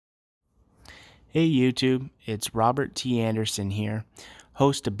Hey YouTube, it's Robert T. Anderson here,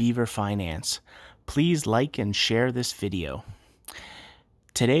 host of Beaver Finance. Please like and share this video.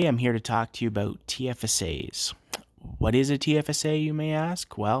 Today I'm here to talk to you about TFSAs. What is a TFSA, you may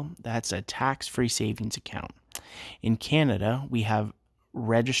ask? Well, that's a tax-free savings account. In Canada, we have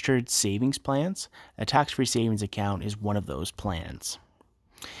registered savings plans. A tax-free savings account is one of those plans.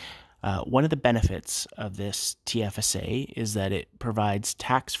 One of the benefits of this TFSA is that it provides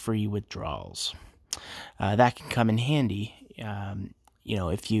tax-free withdrawals. That can come in handy,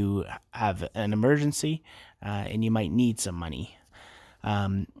 if you have an emergency and you might need some money.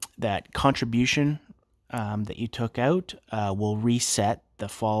 That contribution that you took out will reset the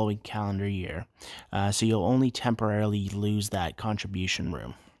following calendar year. So you'll only temporarily lose that contribution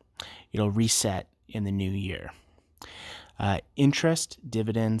room. It'll reset in the new year. Interest,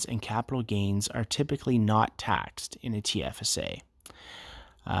 dividends, and capital gains are typically not taxed in a TFSA.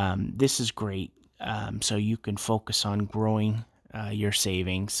 This is great, so you can focus on growing your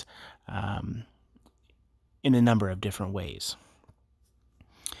savings in a number of different ways.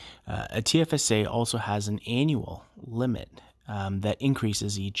 A TFSA also has an annual limit that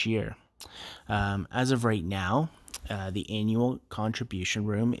increases each year. As of right now, the annual contribution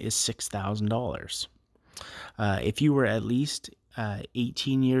room is $6,000. If you were at least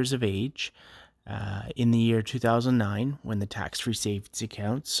 18 years of age in the year 2009, when the tax-free savings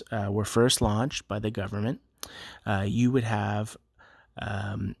accounts were first launched by the government, you would have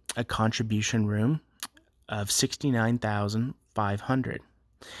a contribution room of $69,500,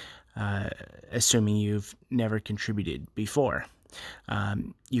 assuming you've never contributed before.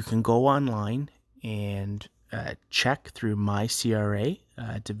 You can go online and check through My CRA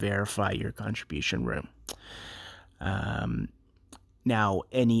to verify your contribution room. Now,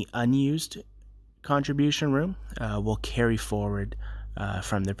 any unused contribution room will carry forward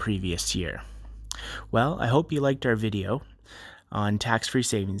from the previous year. Well, I hope you liked our video on tax-free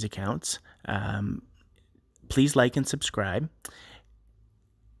savings accounts. Please like and subscribe,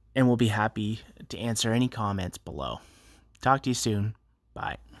 and we'll be happy to answer any comments below. Talk to you soon.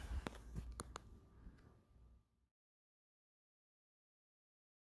 Bye.